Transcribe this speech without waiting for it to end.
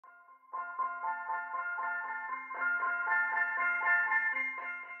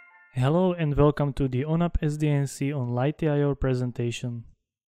Hello and welcome to the ONAP SDNC on Lite.io presentation.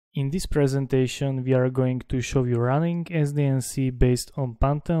 In this presentation we are going to show you running SDNC based on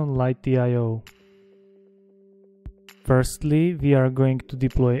Pantheon Lite.io. Firstly, we are going to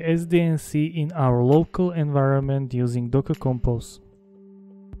deploy SDNC in our local environment using Docker Compose.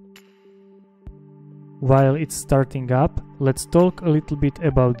 While it's starting up, let's talk a little bit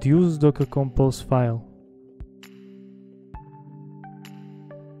about use Docker Compose file.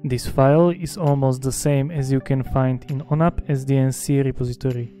 This file is almost the same as you can find in ONAP SDNC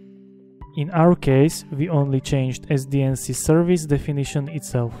repository. In our case, we only changed SDNC service definition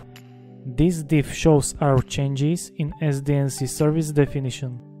itself. This div shows our changes in SDNC service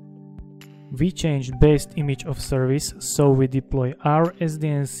definition. We changed based image of service, so we deploy our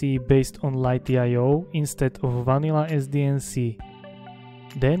SDNC based on Lite.io instead of vanilla SDNC.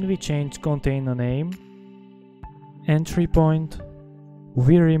 Then we changed container name, entry point.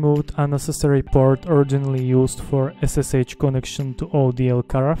 We removed unnecessary port originally used for SSH connection to ODL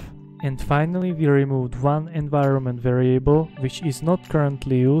Graph, and finally we removed one environment variable which is not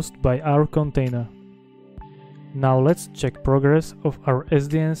currently used by our container. Now let's check progress of our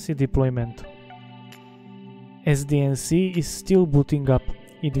SDNC deployment. SDNC is still booting up.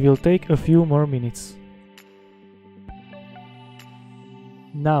 It will take a few more minutes.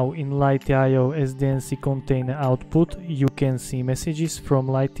 Now in Lite.io SDNC container output you can see messages from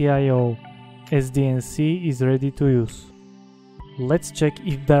Lite.io. SDNC is ready to use. Let's check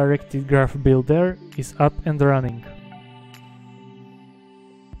if Directed Graph Builder is up and running.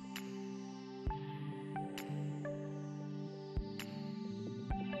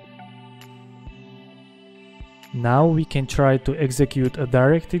 Now we can try to execute a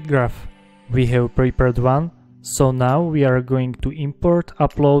directed graph. We have prepared one. So now we are going to import,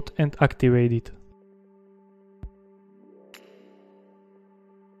 upload and activate it.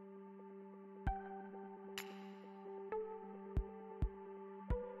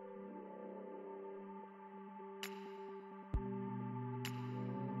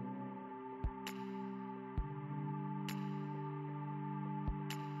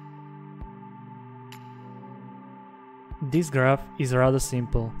 This graph is rather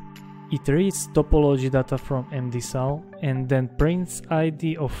simple. It reads topology data from MD-SAL and then prints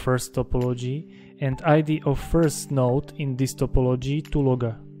ID of first topology and ID of first node in this topology to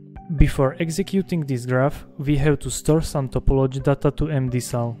logger. Before executing this graph, we have to store some topology data to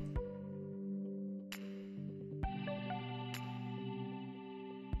MD-SAL.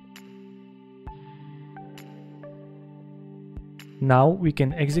 Now we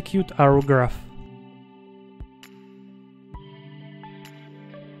can execute our graph.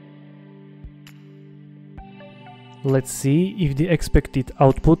 Let's see if the expected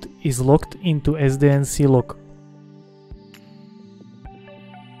output is logged into SDNC log.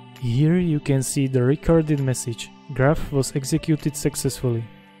 Here you can see the recorded message. Graph was executed successfully.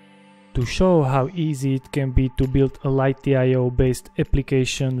 To show how easy it can be to build a Lite.io based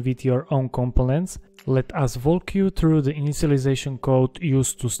application with your own components, let us walk you through the initialization code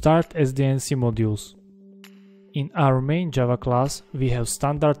used to start SDNC modules. In our main Java class, we have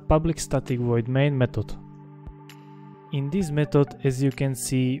standard public static void main method. In this method, as you can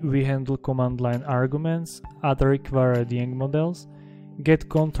see, we handle command line arguments, add required Yang models, get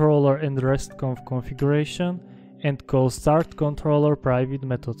controller and RESTconf configuration, and call start controller private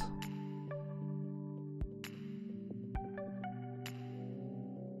method.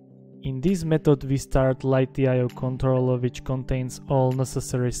 In this method we start Lite.io controller which contains all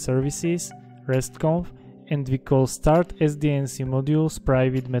necessary services, RESTconf, and we call start SDNC modules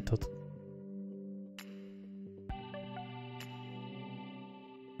private method.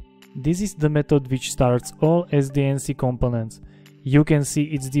 This is the method which starts all SDNC components. You can see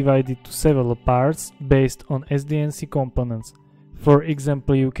it's divided to several parts based on SDNC components. For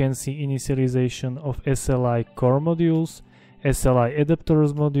example, you can see initialization of SLI core modules, SLI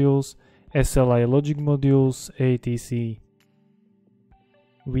adapters modules, SLI logic modules, etc.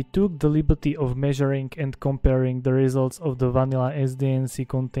 We took the liberty of measuring and comparing the results of the vanilla SDNC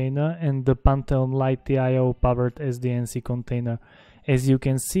container and the Pantheon Lite.io powered SDNC container. As you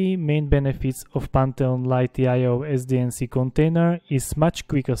can see, main benefits of Pantheon Lite.io SDNC container is much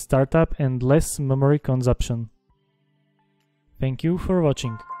quicker startup and less memory consumption. Thank you for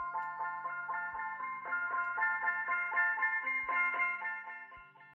watching.